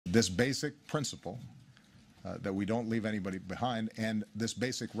this basic principle that we don't leave anybody behind, and this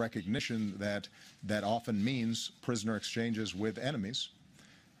basic recognition that often means prisoner exchanges with enemies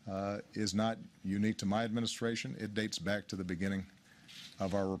is not unique to my administration. It dates back to the beginning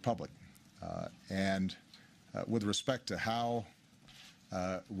of our republic. And with respect to how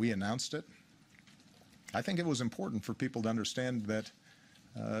we announced it, I think it was important for people to understand that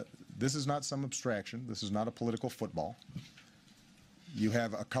this is not some abstraction. This is not a political football. You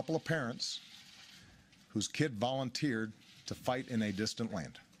have a couple of parents whose kid volunteered to fight in a distant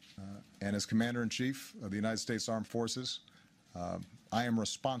land. And as Commander-in-Chief of the United States Armed Forces, I am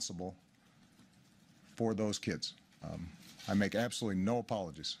responsible for those kids. I make absolutely no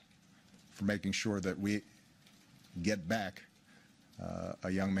apologies for making sure that we get back a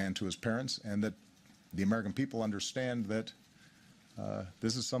young man to his parents, and that the American people understand that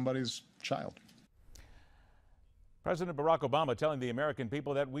this is somebody's child. President Barack Obama telling the American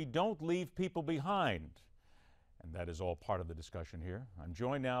people that we don't leave people behind. And that is all part of the discussion here. I'm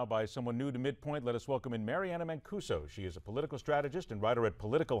joined now by someone new to Midpoint. Let us welcome in Mariana Mancuso. She is a political strategist and writer at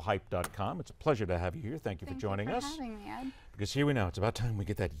politicalhype.com. It's a pleasure to have you here. Thank you for joining us. Thank you for having me, Ed. Because here we know, it's about time we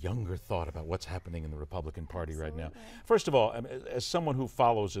get that younger thought about what's happening in the Republican Party right now. First of all, as someone who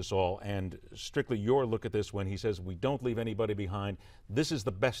follows this all, and strictly your look at this when he says we don't leave anybody behind, this is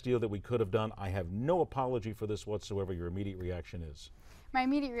the best deal that we could have done. I have no apology for this whatsoever. Your immediate reaction is? My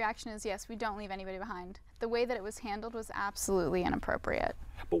immediate reaction is yes, we don't leave anybody behind. The way that it was handled was absolutely inappropriate.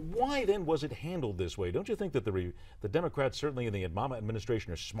 But why then was it handled this way? Don't you think that the Democrats, certainly in the Obama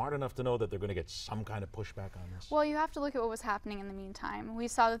administration, are smart enough to know that they're going to get some kind of pushback on this? Well, you have to look at what was happening in the meantime. We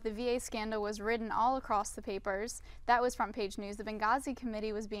saw that the VA scandal was written all across the papers. That was front page news. The Benghazi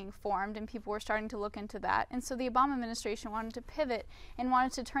committee was being formed and people were starting to look into that. And so the Obama administration wanted to pivot and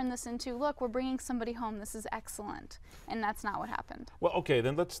wanted to turn this into, look, we're bringing somebody home. This is excellent. And that's not what happened. Well, okay,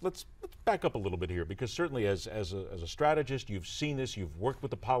 then let's back up a little bit here, because certainly as a strategist, you've seen this, you've worked with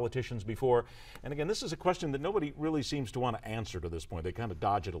the politicians before, and again, this is a question that nobody really seems to want to answer to this point. They kind of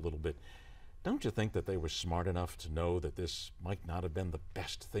dodge it a little bit. Don't you think that they were smart enough to know that this might not have been the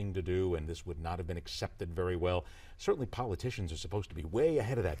best thing to do, and this would not have been accepted very well? Certainly politicians are supposed to be way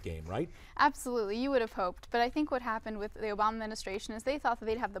ahead of that game, right? Absolutely, you would have hoped. But I think what happened with the Obama administration is they thought that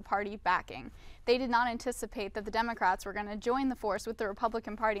they'd have the party backing. They did not anticipate that the Democrats were going to join the force with the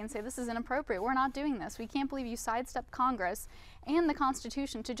Republican Party and say, this is inappropriate, we're not doing this. We can't believe you sidestepped Congress and the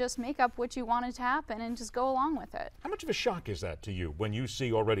Constitution to just make up what you wanted to happen and just go along with it. How much of a shock is that to you when you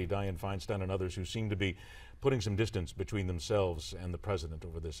see already Dianne Feinstein and others who seem to be putting some distance between themselves and the president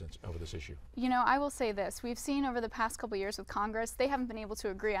over this issue? You know, I will say this. We've seen over the past couple years with Congress, they haven't been able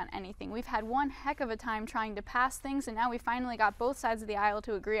to agree on anything. We've had one heck of a time trying to pass things, and now we finally got both sides of the aisle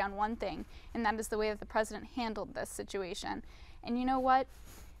to agree on one thing, and that is the way that the president handled this situation. And you know what?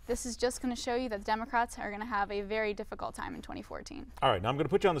 This is just going to show you that Democrats are going to have a very difficult time in 2014. All right, now I'm going to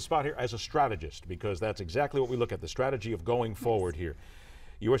put you on the spot here as a strategist, because that's exactly what we look at, the strategy of going forward here.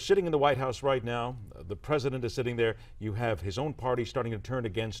 You are sitting in the White House right now. The president is sitting there. You have his own party starting to turn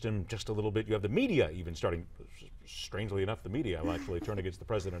against him just a little bit. You have the media even starting, strangely enough, the media will actually turn against the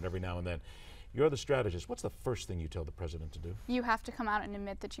president every now and then. You're the strategist. What's the first thing you tell the president to do? You have to come out and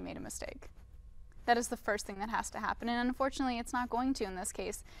admit that you made a mistake. That is the first thing that has to happen, and unfortunately it's not going to in this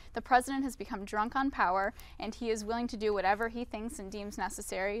case. The president has become drunk on power, and he is willing to do whatever he thinks and deems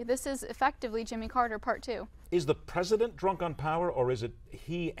necessary. This is effectively Jimmy Carter Part 2. Is the president drunk on power, or is it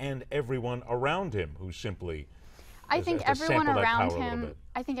he and everyone around him who simply I think everyone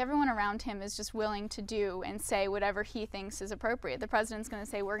around him is just willing to do and say whatever he thinks is appropriate. The president's going to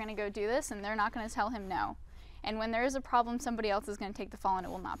say, we're going to go do this, and they're not going to tell him no. And when there is a problem, somebody else is going to take the fall, and it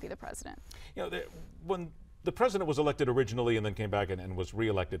will not be the president. You know, when the president was elected originally and then came back and was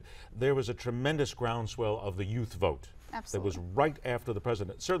reelected, there was a tremendous groundswell of the youth vote. Absolutely. That was right after the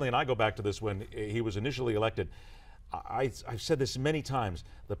president. Certainly, and I go back to this when he was initially elected. I've said this many times.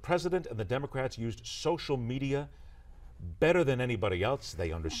 The president and the Democrats used social media better than anybody else.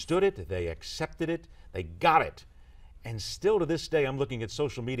 They understood it. They accepted it. They got it. And still to this day, I'm looking at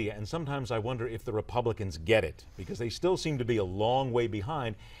social media, and sometimes I wonder if the Republicans get it, because they still seem to be a long way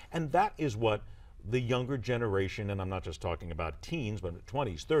behind. And that is what the younger generation, and I'm not just talking about teens, but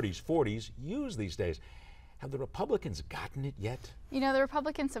 20s, 30s, 40s, use these days. Have the Republicans gotten it yet? You know, the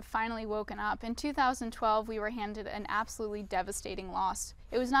Republicans have finally woken up. In 2012, we were handed an absolutely devastating loss.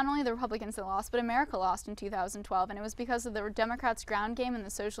 It was not only the Republicans that lost, but America lost in 2012, and it was because of the Democrats' ground game in the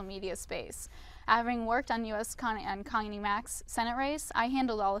social media space. Having worked on Connie Mack's Senate race, I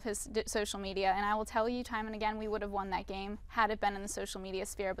handled all of his social media, and I will tell you time and again we would have won that game had it been in the social media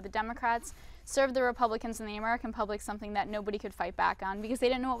sphere. But the Democrats served the Republicans and the American public something that nobody could fight back on because they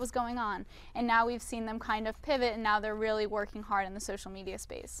didn't know what was going on. And now we've seen them kind of pivot, and now they're really working hard in the social media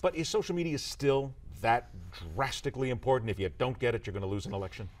space. But is social media still that drastically important? If you don't get it, you're going to lose an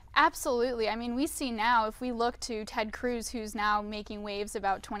election? Absolutely. I mean, we see now, if we look to Ted Cruz, who's now making waves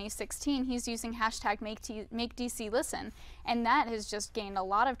about 2016, he's using hashtag Make DC Listen. And that has just gained a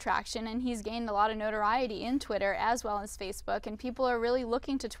lot of traction, and he's gained a lot of notoriety in Twitter as well as Facebook. And people are really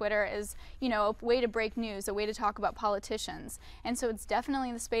looking to Twitter as, you know, a way to break news, a way to talk about politicians. And so it's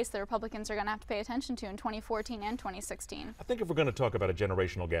definitely the space that Republicans are going to have to pay attention to in 2014 and 2016. I think if we're going to talk about a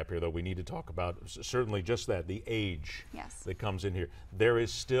generational gap here, though, we need to talk about certainly just that, the age that comes in here. There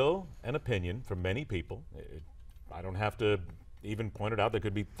is still an opinion from many people, I don't have to even point it out, there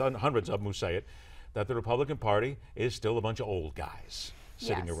could be hundreds of them who say it, that the Republican Party is still a bunch of old guys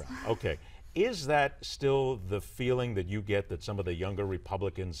sitting around. Okay. Is that still the feeling that you get, that some of the younger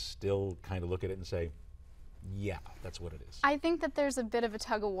Republicans still kind of look at it and say, yeah, that's what it is? I think that there's a bit of a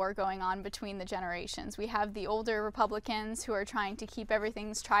tug of war going on between the generations. We have the older Republicans who are trying to keep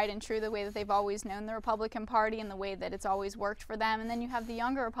everything tried and true the way that they've always known the Republican Party and the way that it's always worked for them. And then you have the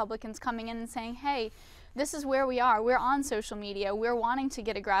younger Republicans coming in and saying, hey, this is where we are. We're on social media. We're wanting to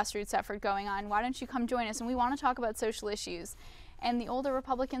get a grassroots effort going on. Why don't you come join us? And we want to talk about social issues. And the older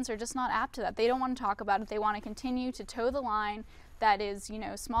Republicans are just not apt to that. They don't want to talk about it. They want to continue to toe the line that is, you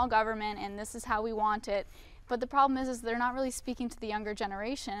know, small government, and this is how we want it. But the problem is they're not really speaking to the younger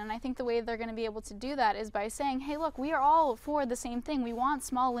generation, and I think the way they're going to be able to do that is by saying, hey, look, we are all for the same thing. We want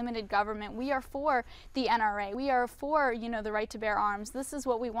small, limited government. We are for the NRA. We are for, you know, the right to bear arms. This is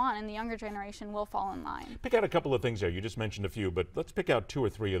what we want, and the younger generation will fall in line. Pick out a couple of things there. You just mentioned a few, but let's pick out 2 or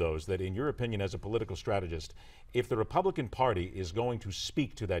 3 of those that, in your opinion, as a political strategist, if the Republican Party is going to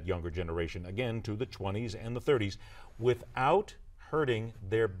speak to that younger generation, again, to the 20s and the 30s, without hurting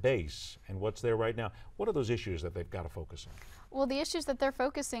their base and what's there right now, what are those issues that they've got to focus on? Well, the issues that they're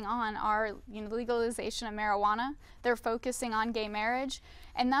focusing on are, you know, the legalization of marijuana. They're focusing on gay marriage,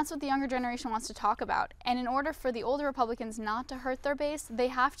 and that's what the younger generation wants to talk about. And in order for the older Republicans not to hurt their base, they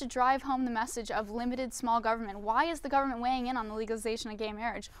have to drive home the message of limited small government. Why is the government weighing in on the legalization of gay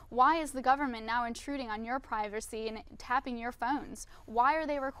marriage? Why is the government now intruding on your privacy and tapping your phones? Why are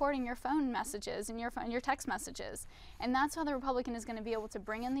they recording your phone messages and your text messages? And that's how the Republican is going to be able to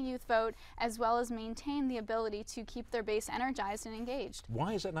bring in the youth vote, as well as maintain the ability to keep their base energized and engaged.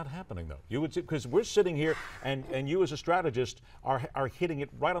 Why is that not happening, though? You would, because we're sitting here, and you as a strategist are hitting it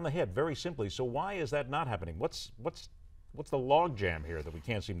right on the head, very simply. So why is that not happening? What's the log jam here that we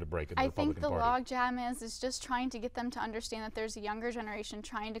can't seem to break in the Republican Party? I think the log jam is just trying to get them to understand that there's a younger generation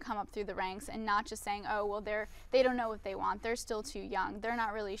trying to come up through the ranks, and not just saying, oh, well, they don't know what they want. They're still too young. They're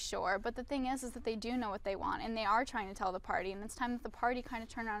not really sure. But the thing is that they do know what they want, and they are trying to tell the party. And it's time that the party kind of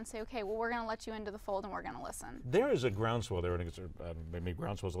turn around and say, okay, well, we're going to let you into the fold, and we're going to listen. There is a groundswell there, and maybe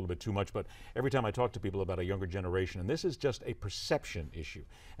groundswell is a little bit too much, but every time I talk to people about a younger generation, and this is just a perception issue,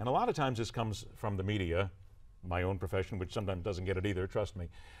 and a lot of times this comes from the media, my own profession, which sometimes doesn't get it either, trust me,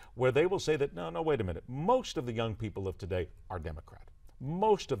 where they will say that, no, wait a minute, most of the young people of today are Democrat.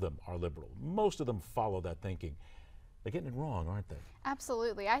 Most of them are liberal. Most of them follow that thinking. They're getting it wrong, aren't they?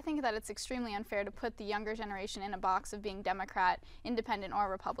 Absolutely. I think that it's extremely unfair to put the younger generation in a box of being Democrat, Independent, or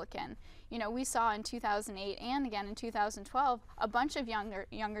Republican. You know, we saw in 2008 and again in 2012 a bunch of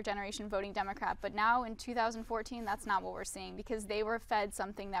younger generation voting Democrat, but now in 2014 that's not what we're seeing, because they were fed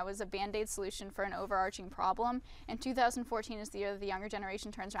something that was a Band-Aid solution for an overarching problem. And 2014 is the year that the younger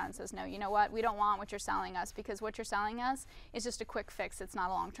generation turns around and says, no, you know what, we don't want what you're selling us, because what you're selling us is just a quick fix. It's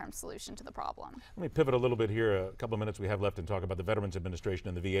not a long-term solution to the problem. Let me pivot a little bit here, a couple of minutes we have left, and talk about the Veterans Administration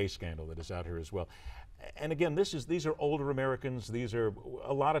and the VA scandal that is out here as well. And again, these are older Americans. These are,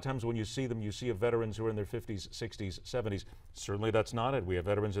 a lot of times when you see them, you see veterans who are in their 50s, 60s, 70s. Certainly that's not it. We have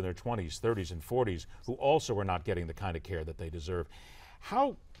veterans in their 20s, 30s, and 40s who also are not getting the kind of care that they deserve.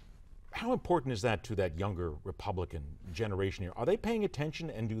 How important is that to that younger Republican generation here? Are they paying attention,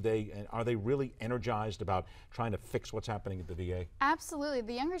 and are they really energized about trying to fix what's happening at the VA? Absolutely.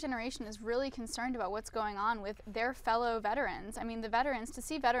 The younger generation is really concerned about what's going on with their fellow veterans. I mean, to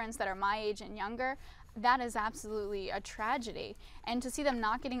see veterans that are my age and younger, that is absolutely a tragedy. And to see them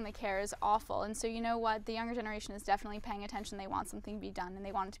not getting the care is awful. And so, you know what? The younger generation is definitely paying attention. They want something to be done, and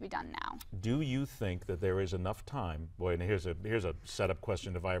they want it to be done now. Do you think that there is enough time? Boy, and here's a setup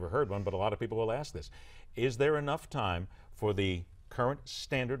question if I ever heard one, but a lot of people will ask this. Is there enough time for the current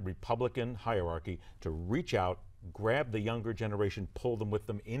standard Republican hierarchy to reach out, grab the younger generation, pull them with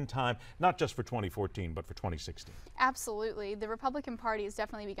them in time, not just for 2014, but for 2016. Absolutely. The Republican Party has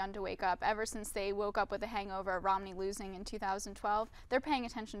definitely begun to wake up. Ever since they woke up with a hangover of Romney losing in 2012, they're paying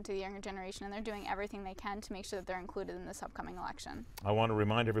attention to the younger generation, and they're doing everything they can to make sure that they're included in this upcoming election. I want to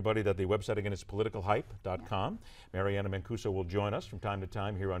remind everybody that the website again is politicalhype.com. Mariana Mancuso will join us from time to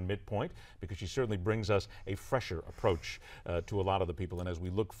time here on Midpoint, because she certainly brings us a fresher approach to a lot of the people. And as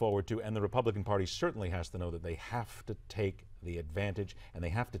we look forward to, and the Republican Party certainly has to know that they have to take the advantage and they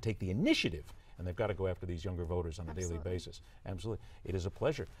have to take the initiative, and they've got to go after these younger voters on a daily basis. Absolutely. It is a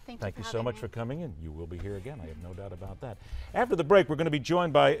pleasure. Thank you so much for coming in. You will be here again. I have no doubt about that. After the break, we're going to be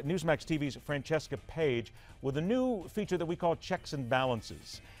joined by Newsmax TV's Francesca Page with a new feature that we call Checks and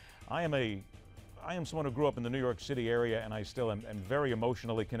Balances. I am someone who grew up in the New York City area, and I still am very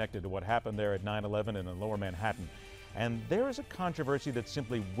emotionally connected to what happened there at 9/11 and in Lower Manhattan. And there is a controversy that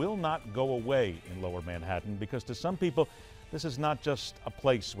simply will not go away in Lower Manhattan, because to some people, this is not just a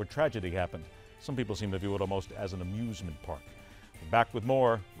place where tragedy happened. Some people seem to view it almost as an amusement park. We're back with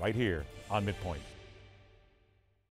more right here on Midpoint.